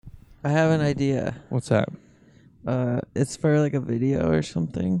I have an idea. What's that? It's for like a video or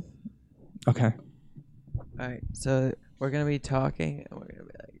something. Okay. Alright, so we're gonna be talking and we're gonna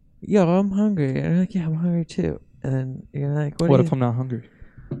be like, yo, I'm hungry. And I'm like, yeah, I'm hungry too. And then you're like, What if I'm not hungry?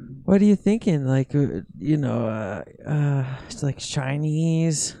 What are you thinking? Like, it's like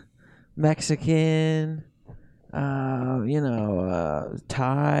Chinese, Mexican, Thai,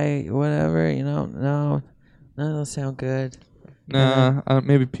 whatever, No, none of those sound good. Nah,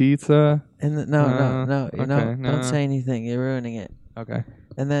 maybe pizza. No, Okay, don't say anything. You're ruining it. Okay.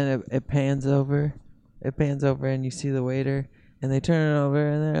 And then it pans over. It pans over and you see the waiter and they turn it over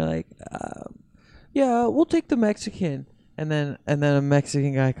and they're like, yeah, we'll take the Mexican. And then a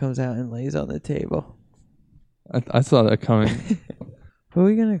Mexican guy comes out and lays on the table. I saw that coming. Who are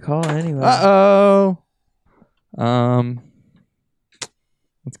we gonna call anyway? Uh-oh.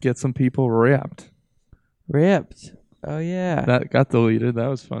 Let's get some people ripped. Ripped. Oh yeah. That got deleted. That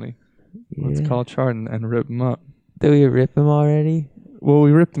was funny. Yeah. Let's call Chard and rip him up. Did we rip him already? Well,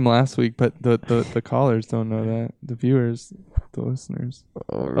 we ripped him last week, but the callers don't know that. The viewers, the listeners,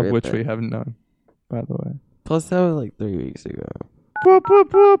 of which we haven't known, by the way. Plus, that was like 3 weeks ago. Boop, boop,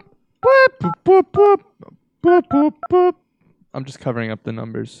 boop. Boop, boop, boop, boop. Boop, boop, boop. I'm just covering up the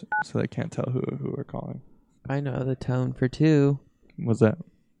numbers so they can't tell who we're calling. I know the tone for 2. What's that?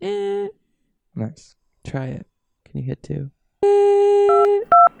 Nice. Try it. Can you hit 2?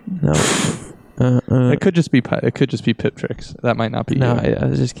 No. It could just be Pip Tricks. That might not be. No, you. I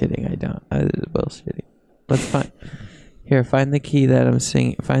was just kidding. I don't. I was bullshitting. Let's find. Here, find the key that I'm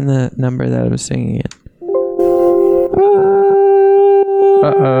singing. Find the number that I'm singing in.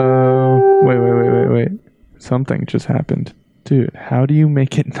 Uh-oh. Wait. Something just happened. Dude, how do you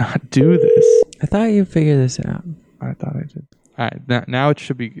make it not do this? I thought you figured this out. I thought I did. All right, now it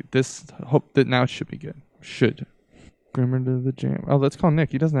should be good. Now it should be good. Should. Grimmer to the jam. Oh, let's call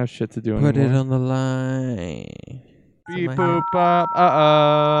Nick. He doesn't have shit to do anymore. Put it on the line. Beep, boop, bop.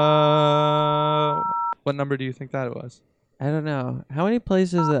 Uh-oh. What number do you think that was? I don't know. How many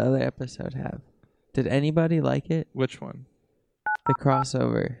plays does the other episode have? Did anybody like it? Which one? The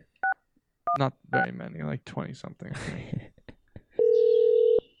crossover. Not very many, like 20-something.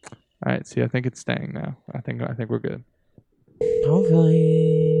 All right, see, I think it's staying now. I think we're good.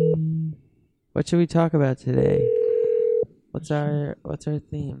 Hopefully. What should we talk about today? What's our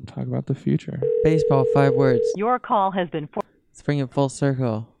theme? Talk about the future. Baseball, 5 words. Your call has been... Let's bring it full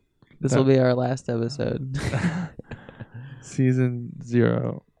circle. This will be our last episode. Season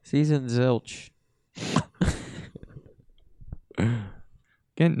 0. Season zilch.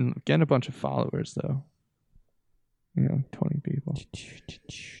 Getting a bunch of followers though. 20 people.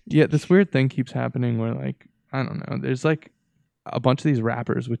 Yeah, this weird thing keeps happening where like, I don't know, there's like a bunch of these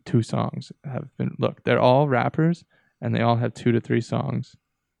rappers with 2 songs they're all rappers and they all have 2 to 3 songs.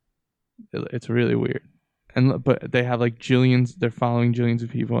 It's really weird. But they have like jillions, they're following jillions of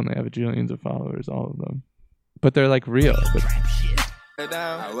people and they have jillions of followers, all of them. But they're like real.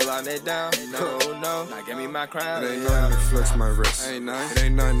 Down. Will I lay down? No. Now give me my crown. It ain't nothing to flex my wrist. It ain't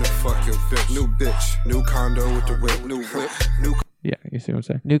nothing to fuck your bitch. New bitch. New condo with the whip. New whip. New. Yeah, you see what I'm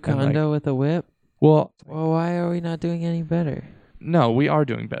saying? New condo with a whip? Well, why are we not doing any better? No, we are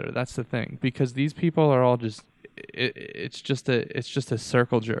doing better. That's the thing. Because these people are all just it's just a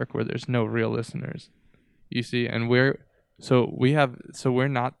circle jerk where there's no real listeners. You see, and we're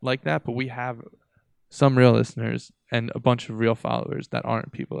not like that, but we have some real listeners and a bunch of real followers that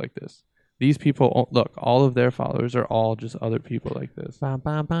aren't people like this. These people, look, all of their followers are all just other people like this. All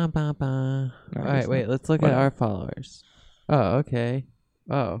right, wait, let's look at our followers. Oh, okay.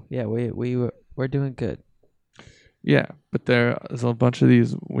 Oh, yeah, we're doing good. Yeah, but there's a bunch of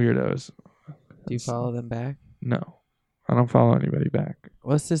these weirdos. Do you follow them back? No, I don't follow anybody back.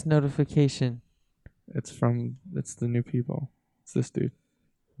 What's this notification? It's the new people. It's this dude.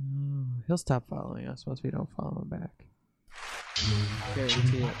 He'll stop following us once we don't follow him back.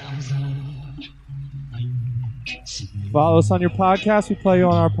 Follow us on your podcast. We play you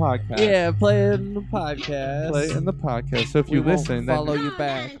on our podcast. Yeah, play it in the podcast. Play it in the podcast. So if you listen, follow you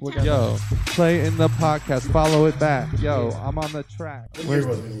back. Play in the podcast. Follow it back. Yo, I'm on the track. Where'd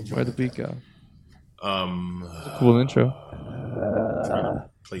the beat go? Cool intro. Trying to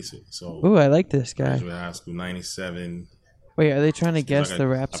place it. So. Ooh, I like this guy. Graduated high school, 97. Wait, are they trying to guess the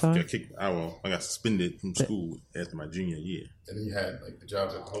rap song? I got suspended from school after my junior year. And then you had like the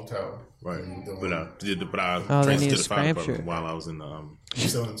jobs at the hotel. Right. But I they need transferred to a the fire scramper department while I was in the You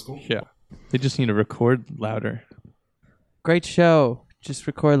still in school? Yeah. They just need to record louder. Great show. Just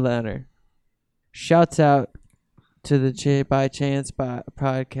record louder. Shouts out to the By Chance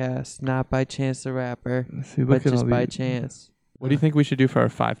podcast. Not by chance the rapper, See, but just by chance. What do you think we should do for our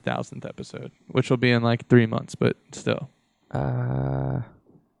 5,000th episode? Which will be in like 3 months, but still. Or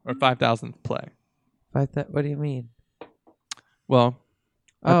 5,000th play. What do you mean? Well,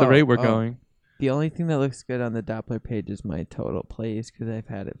 at the rate we're going. The only thing that looks good on the Doppler page is my total plays because I've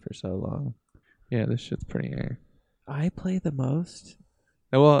had it for so long. Yeah, this shit's pretty air. I play the most.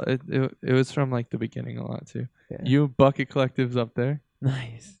 Well, it was from like the beginning a lot too. Yeah. You Bucket Collective's up there.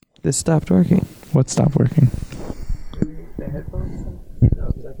 Nice. This stopped working. What stopped working? The headphones? No,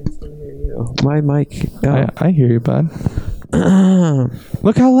 because I can still hear you. My mic. Oh. I hear you, bud.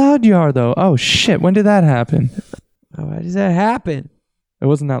 Look how loud you are, though. Oh, shit. When did that happen? Why does that happen? It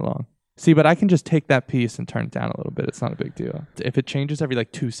wasn't that long. See, but I can just take that piece and turn it down a little bit. It's not a big deal. If it changes every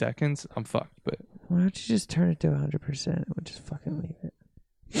like 2 seconds, I'm fucked. But why don't you just turn it to 100%? We'll just fucking leave it.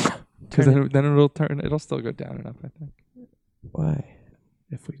 Because then it'll turn. It'll still go down and up, I think. Why?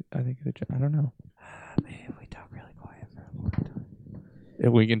 I don't know. Maybe if we talk really quiet for a long time. If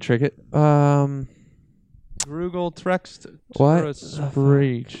we can trick it. Google text. What?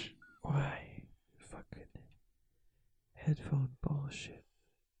 Breach. Why? Fucking headphone bullshit.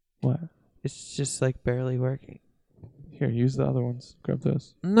 What? It's just like barely working. Here, use the other ones. Grab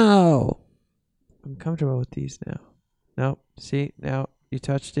those. No. I'm comfortable with these now. Nope. See, now you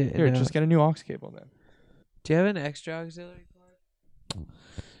touched it. Here, just get a new aux cable then. Do you have an extra auxiliary cord?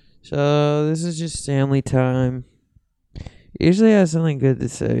 So this is just Stanley time. Usually I have something good to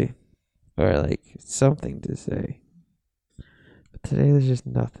say. Or like something to say. But today there's just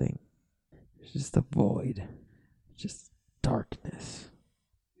nothing. It's just a void. Just darkness.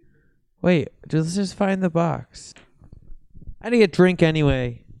 Wait, let's just find the box. I need a drink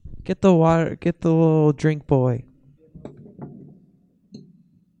anyway. Get the water, get the little drink boy.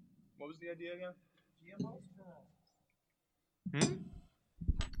 What was the idea again?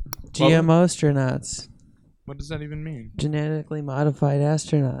 GM astronauts. What does that even mean? Genetically modified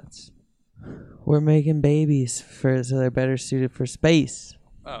astronauts. We're making babies so they're better suited for space.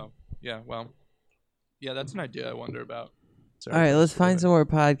 Oh, yeah, well. Yeah, that's an idea I wonder about. All right, let's find some more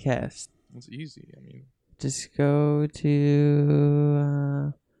podcasts. It's easy, I mean. Just go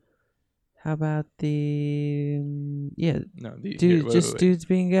to... how about the... No, dudes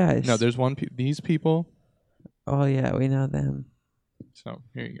being guys. No, there's one... these people. Oh, yeah, we know them. So,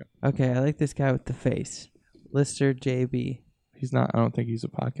 here you go. Okay, I like this guy with the face. Lister JB. He's not... I don't think he's a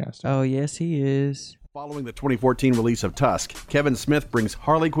podcaster. Oh, yes, he is. Following the 2014 release of Tusk, Kevin Smith brings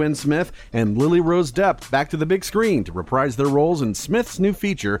Harley Quinn Smith and Lily Rose Depp back to the big screen to reprise their roles in Smith's new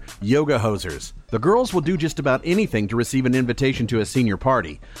feature, Yoga Hosers. The girls will do just about anything to receive an invitation to a senior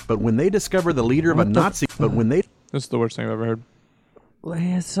party, but when they discover the leader of a Nazi... This is the worst thing I've ever heard. Well, he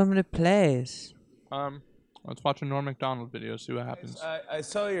has so many plays. Let's watch a Norm Macdonald video, see what happens. I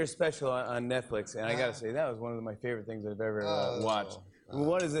saw your special on Netflix, and I gotta say, that was one of my favorite things I've ever watched.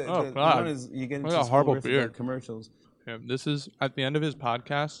 What is it? Oh, God. One is you get What into a horrible school beard. commercials. Yeah, this is at the end of his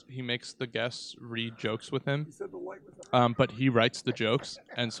podcast. He makes the guests read jokes with him, but he writes the jokes,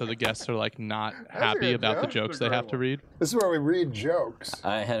 and so the guests are like not happy about the jokes they have to read. This is where we read jokes.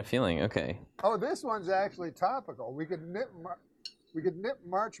 I had a feeling. Okay. Oh, this one's actually topical. We could nip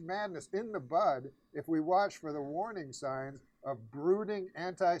March Madness in the bud if we watch for the warning signs of brooding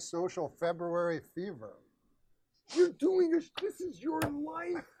antisocial February fever. You're doing this. This is your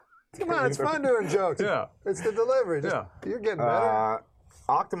life. Come on, it's fun doing jokes. Yeah. It's the delivery. You're getting better.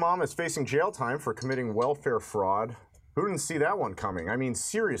 Octomom is facing jail time for committing welfare fraud. Who didn't see that one coming? I mean,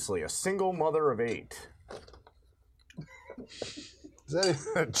 seriously, a single mother of 8. Is that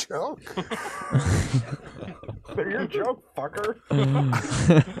even a joke? They're your joke, fucker.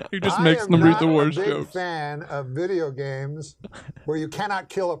 He just makes them read the worst I'm a big jokes. fan of video games where you cannot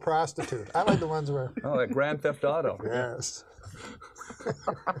kill a prostitute. I like the ones where... Oh, like Grand Theft Auto. Yes.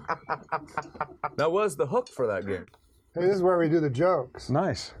 That was the hook for that game. Hey, this is where we do the jokes.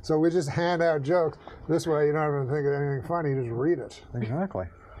 Nice. So we just hand out jokes. This way you don't even think of anything funny, you just read it. Exactly.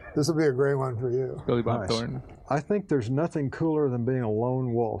 This will be a great one for you. Billy Bob Nice. Thornton. I think there's nothing cooler than being a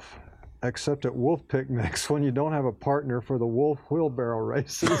lone wolf, except at wolf picnics when you don't have a partner for the wolf wheelbarrow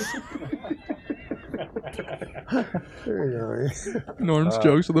races. There you go. Norm's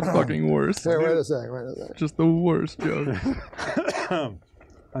jokes are the fucking worst. Hey, wait a second. Just the worst jokes.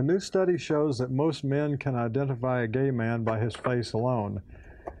 A new study shows that most men can identify a gay man by his face alone.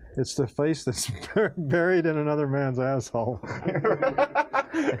 It's the face that's buried in another man's asshole.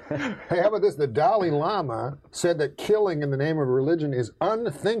 Hey, how about this? The Dalai Lama said that killing in the name of religion is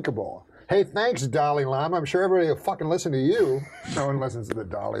unthinkable. Hey, thanks, Dalai Lama. I'm sure everybody will fucking listen to you. No one listens to the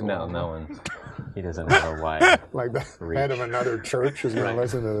Dalai Lama. No one. He doesn't know why. Like the head of another church is going to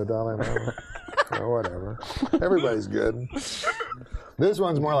listen to the Dalai Lama. Oh, whatever. Everybody's good. This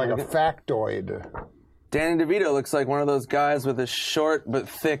one's more like a factoid. Danny DeVito looks like one of those guys with a short but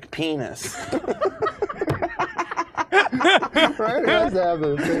thick penis. Right? He has to have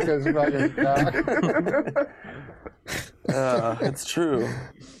the thickest fucking cock. It's true.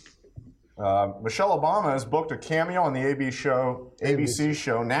 Michelle Obama has booked a cameo on the ABC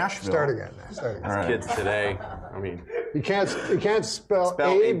show Nashville. Start again. All right. Kids today. I mean, You can't spell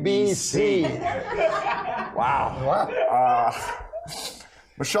ABC. Wow.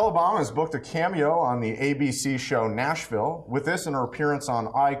 Michelle Obama has booked a cameo on the ABC show Nashville. With this and her appearance on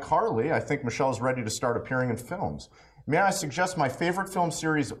iCarly, I think Michelle is ready to start appearing in films. May I suggest my favorite film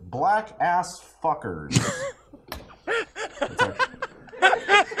series, Black Ass Fuckers?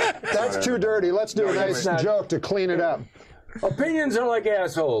 That's too dirty. Let's do a nice joke to clean it up. Opinions are like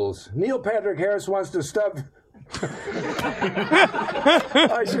assholes. Neil Patrick Harris wants to stuff. You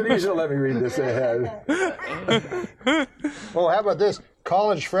should let me read this ahead. Oh, how about this?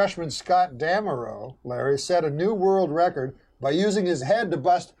 College freshman Scott Damerow, Larry, set a new world record by using his head to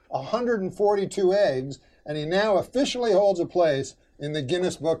bust 142 eggs, and he now officially holds a place in the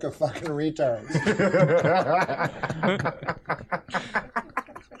Guinness Book of fucking retards.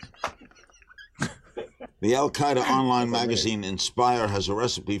 The Al-Qaeda online magazine Inspire has a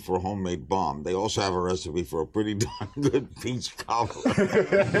recipe for a homemade bomb. They also have a recipe for a pretty darn good peach cobbler. So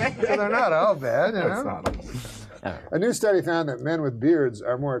they're not all bad, you know? A new study found that men with beards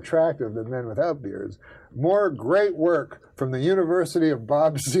are more attractive than men without beards. More great work from the University of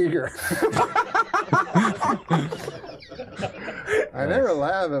Bob Seger. I never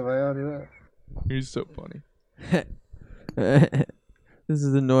laugh if I don't do that. He's so funny. This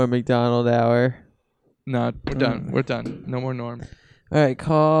is the Norm Macdonald hour. No, we're done. We're done. No more Norm. All right,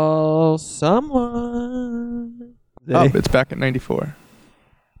 call someone. Oh, it's back at 94.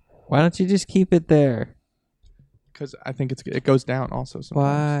 Why don't you just keep it there? Because I think it goes down also sometimes.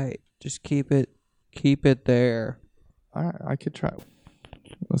 Why? Just keep it there. All right, I could try.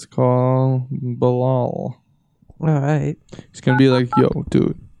 Let's call Bilal. All right. He's gonna be like, yo,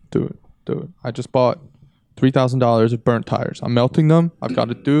 dude. I just bought $3,000 of burnt tires. I'm melting them. I've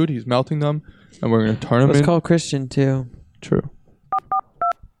got a dude. He's melting them, and we're gonna turn them in. Let's call Christian too. True.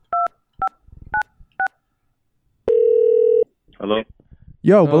 Hello.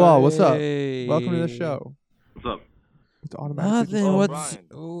 Yo, Bilal, what's up? Hey. Welcome to the show. What's up? It's automatically Nothing.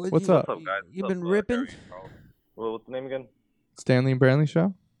 just- What's up? What's up, guys? You What's been up, ripping? Well, what's the name again? Stanley and Branley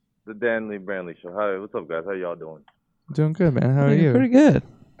show. The Stanley and Branley show. Hi, what's up, guys? How y'all doing? Doing good, man. How are you? Pretty good.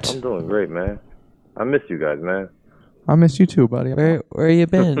 I'm doing great, man. I miss you guys, man. I miss you too, buddy. Where you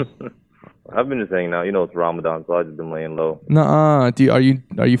been? I've been just hanging out. You know, it's Ramadan, so I've just been laying low. Nuh-uh.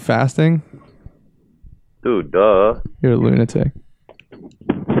 Are you fasting? Dude, duh. You're a lunatic.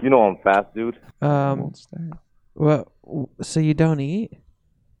 You know I'm fast, dude. Well, so you don't eat?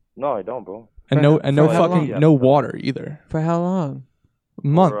 No, I don't, bro. And no water either. For how long?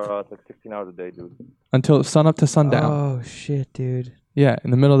 Month. It's like 16 hours a day, dude. Until sun up to sundown. Oh shit, dude. Yeah,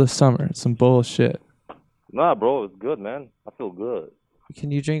 in the middle of the summer. It's some bullshit. Nah, bro, it's good, man. I feel good. Can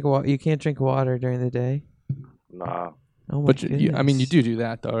you drink water? You can't drink water during the day. Nah. Oh my But goodness. you do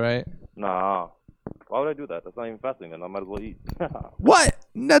that though, right? Nah. Why would I do that? That's not even fasting, then. I might as well eat. What?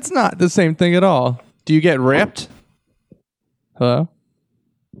 That's not the same thing at all. Do you get ripped? Hello?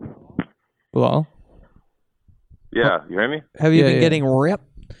 Hello? Yeah, you hear me? Have you been getting ripped?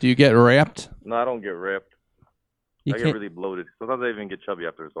 Do you get ripped? No, I don't get ripped. You I get can't- really bloated. Sometimes I even get chubby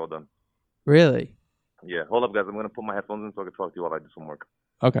after it's all done. Really? Yeah. Hold up, guys. I'm going to put my headphones in so I can talk to you while I do some work.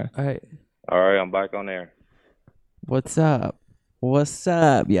 Okay. All right. All right, I'm back on air. What's up? What's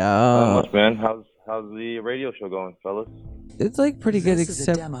up, Not y'all? much, man. How's the radio show going, fellas? It's like pretty good, This is a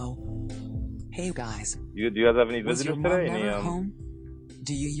except demo. Hey guys, Do you guys have any was your visitors mom today? never Any, home?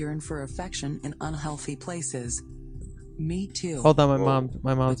 Do you yearn for affection in unhealthy places? Me too. hold on,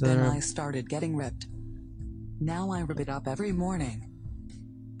 my mom's But in the then room. I started getting ripped. Now I rip it up every morning.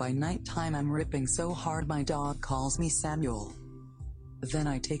 By nighttime I'm ripping so hard my dog calls me Samuel. Then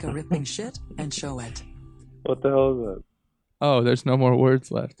I take a ripping shit and show it. What the hell is that? Oh, there's no more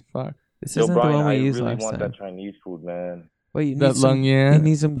words left. Fuck. This Yo, isn't Brian, the one we I used really last want time. that Chinese food, man. Wait, you need That some, lung yan? You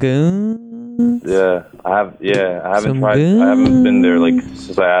need some goons? Yeah, I haven't Some tried. I haven't been there like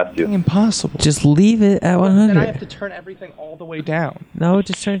since I asked you. Impossible. Just leave it at 100. Then I have to turn everything all the way down. No,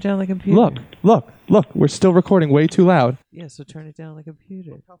 just turn it down like a computer. Look. We're still recording way too loud. Yeah, so turn it down like a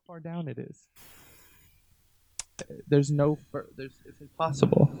computer. Look how far down it is. There's it's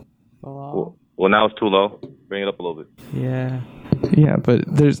impossible. Well, now it's too low. Bring it up a little bit. Yeah. Yeah, but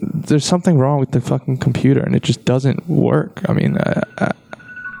there's something wrong with the fucking computer, and it just doesn't work. I mean,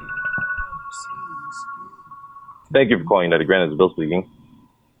 Thank you for calling United Grand. It's Bill speaking.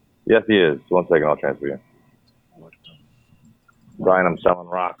 Yes, he is. 1 second, I'll transfer you. Brian, I'm selling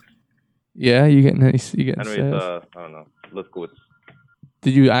rocks. Yeah, you getting Henry's, sales? I don't know. Let's go with.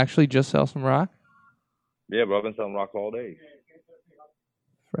 Did you actually just sell some rock? Yeah, bro, I've been selling rocks all day.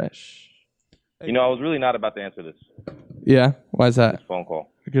 Fresh. You know, I was really not about to answer this. Yeah? Why is that? This phone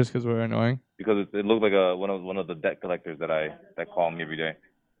call. Just because we're annoying? Because it looked like one of the debt collectors that call me every day.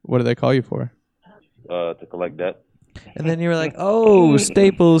 What do they call you for? To collect debt. And then you were like, oh,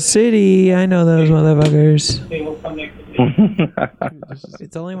 Staples City. I know those motherfuckers.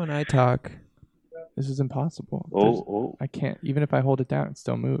 It's only when I talk. This is impossible. Oh. I can't. Even if I hold it down, it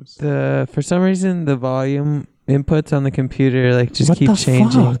still moves. For some reason, the volume inputs on the computer just What keep the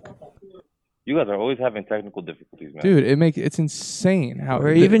changing. fuck? You guys are always having technical difficulties, man. Dude, it's insane how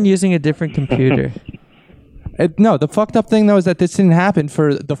We're even using a different computer. No, the fucked up thing though is that this didn't happen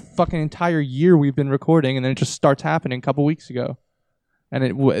for the fucking entire year we've been recording, and then it just starts happening a couple weeks ago,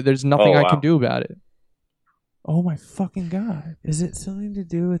 and there's nothing I can do about it. Oh my fucking god! Is it something to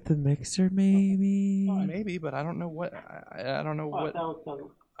do with the mixer, maybe? Maybe, but I don't know what I don't know what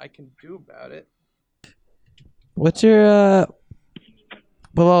I can do about it. What's your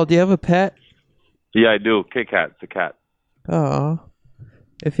Bilal, do you have a pet? Yeah, I do. Kit Kat. It's a cat. Oh.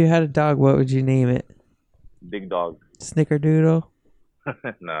 If you had a dog, what would you name it? Big dog. Snickerdoodle?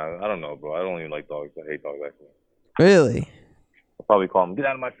 Nah, I don't know, bro. I don't even like dogs. I hate dogs, actually. Really? I'll probably call him, get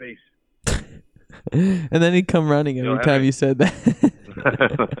out of my face. And then he'd come running every time you said that.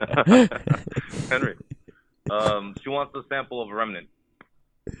 Henry. She wants a sample of a remnant.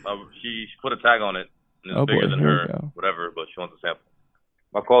 She put a tag on it. And it's bigger than her, whatever, but she wants a sample.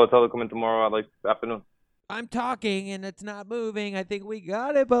 I'll call her, tell her to come in tomorrow at afternoon. I'm talking and it's not moving. I think we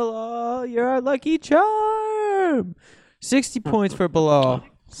got it, Bilal. You're our lucky charm. 60 points for Bilal.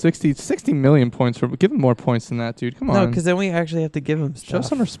 60 million points for. Give him more points than that, dude. Come on. No, because then we actually have to give him stuff. Show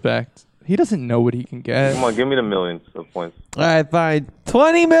some respect. He doesn't know what he can get. Come on, give me the millions of points. All right, fine.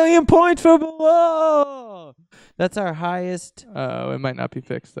 20 million points for Bilal. That's our highest. Oh, it might not be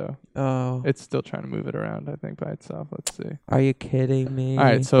fixed, though. Oh. It's still trying to move it around, I think, by itself. Let's see. Are you kidding me? All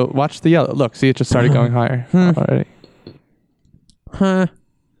right, so watch the yellow. Look, see, it just started going higher already. Huh?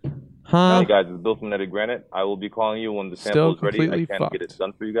 Hey, guys, it's Bill from Netted Granite. I will be calling you when the sample is ready. I can get it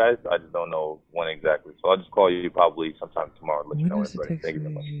done for you guys. I just don't know when exactly. So I'll just call you probably sometime tomorrow to let you know when it's ready. Thank you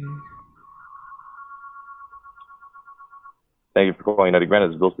very much. Thank you for calling Netted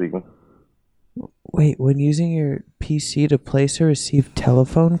Granite. It's Bill speaking. Wait, when using your PC to place or receive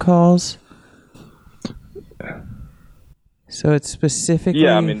telephone calls? So it's specifically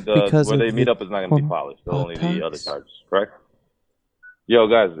because where they meet up is not going to be polished. So only the other types, correct? Yo,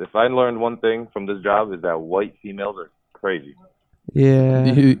 guys, if I learned one thing from this job is that white females are crazy. Yeah.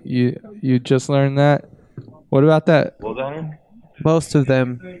 You just learned that? What about that? What was that? Most of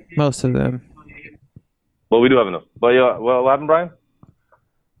them. Well, we do have enough. But yeah, what happened, Brian?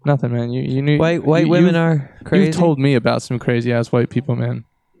 Nothing, man. You knew white women are crazy. You told me about some crazy ass white people, man.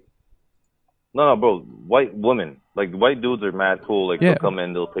 No, bro. White women, like white dudes are mad cool. Like they'll come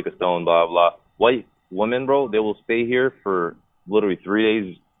in, they'll take a stone, blah blah. White women, bro, they will stay here for literally 3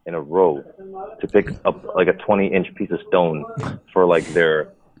 days in a row to pick up like a 20-inch piece of stone for like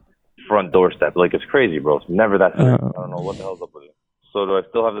their front doorstep. Like it's crazy, bro. It's never that serious. I don't know what the hell's up with it. So do I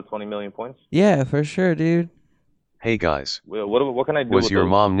still have the 20 million points? Yeah, for sure, dude. Hey guys. What can I do? Was with your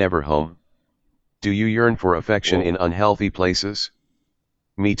those? mom never home? Do you yearn for affection in unhealthy places?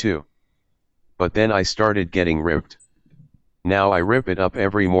 Me too. But then I started getting ripped. Now I rip it up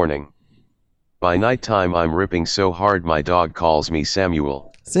every morning. By nighttime I'm ripping so hard my dog calls me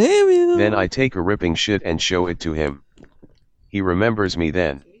Samuel. Samuel! Then I take a ripping shit and show it to him. He remembers me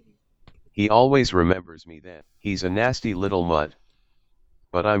then. He always remembers me then. He's a nasty little mutt.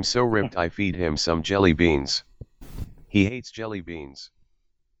 But I'm so ripped I feed him some jelly beans. He hates jelly beans.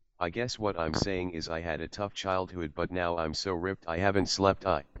 I guess what I'm saying is I had a tough childhood but now I'm so ripped I haven't slept.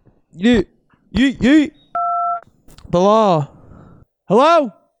 Yeah. Bilal.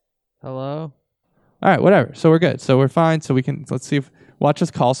 Hello? Hello? All right, whatever. So we're good. So we're fine. So let's see if, watch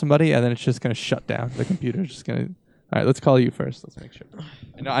us call somebody and then it's just going to shut down. The computer's just going to, all right, let's call you first. Let's make sure.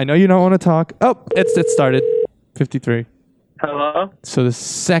 I know you don't want to talk. Oh, it started. 53. Hello? So the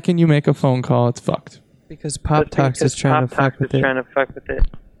second you make a phone call, it's fucked. Because Pop Talks is trying to fuck with it.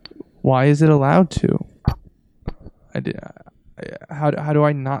 Why is it allowed to? How do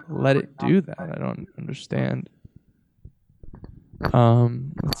I not let it do that? I don't understand.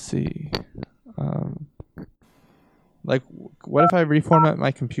 Let's see. Like, what if I reformat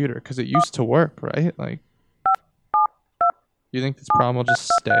my computer? Because it used to work, right? Like, you think this problem will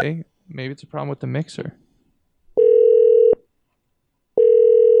just stay? Maybe it's a problem with the mixer.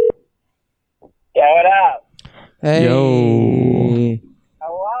 Hey. Yo.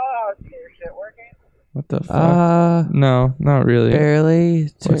 Hello, is your shit working? What the fuck? No, not really. Barely.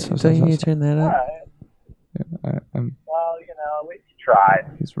 What's- Don't you need to turn that up? I'm. Well, at least you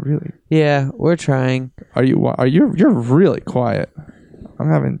tried. He's really. Yeah, we're trying. Are you? You're really quiet. I'm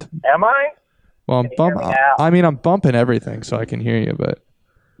having. Am I? Well, I'm Can you hear me now? I mean, I'm bumping everything so I can hear you, but.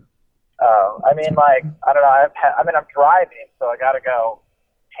 Oh, I mean, like, I don't know. I'm driving, so I gotta go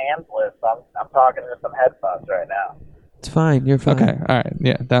handless. I'm talking to some headphones right now. It's fine. You're fine. Okay. All right.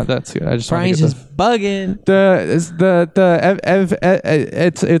 Yeah. That's good. I just. Brian's just bugging.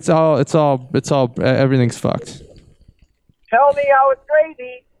 It's all. Everything's fucked. Tell me how it's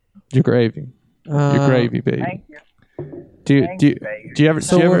gravy. You're gravy. You're gravy, baby. Thank you. Do you ever?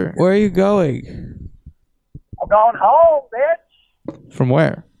 So where are you going? I'm going home, bitch. From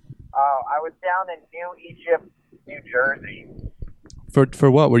where? I was down in New Egypt, New Jersey. For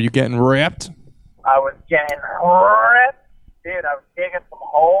what? Were you getting ripped? I was getting ripped. Dude, I was digging some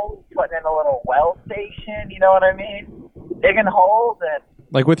holes, putting in a little well station, you know what I mean? Digging holes and...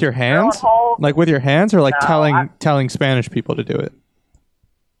 Like with your hands? holes? Like with your hands, or like No, telling Spanish people to do it?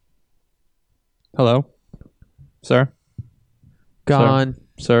 Hello, sir. Gone.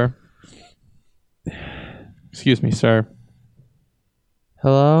 Sir. Excuse me, sir.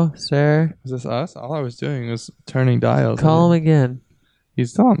 Hello, sir. Is this us? All I was doing was turning dials. Call him again.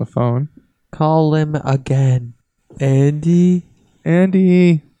 He's still on the phone. Call him again. Andy.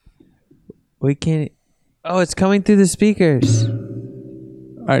 We can't. Oh, it's coming through the speakers.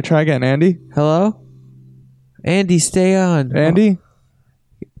 All right, try again, Andy. Hello? Andy, stay on. Andy?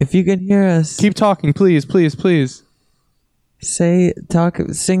 If you can hear us. Keep talking, please. Sing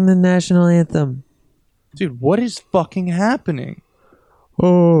the national anthem. Dude, what is fucking happening?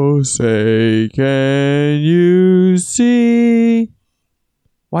 Oh, say, can you see?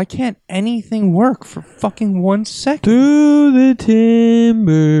 Why can't anything work for fucking 1 second? Through the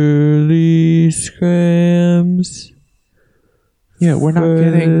timberly scrams. Yeah, we're not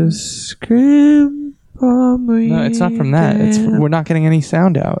getting... Scrim No, it's not from that. We're not getting any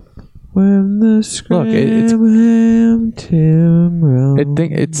sound out. When the scram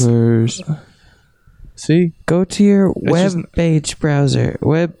it's... See? Go to your web page browser.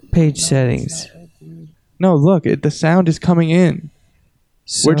 Web page settings. No, look. The sound is coming in.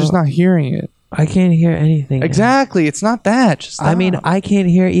 We're just not hearing it. I can't hear anything. Exactly. It's not that. Just I mean, I can't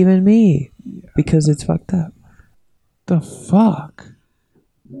hear even me because it's fucked up. The fuck?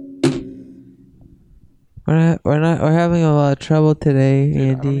 We're having a lot of trouble today,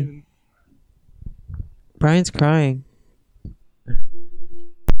 Andy. Brian's crying.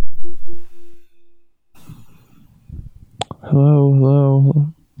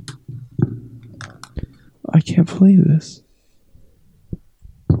 Hello. I can't believe this.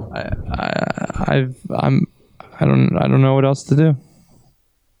 I don't know what else to do.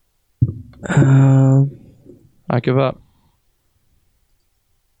 I give up.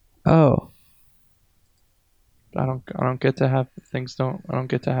 Oh. I don't get to have things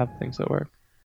that work.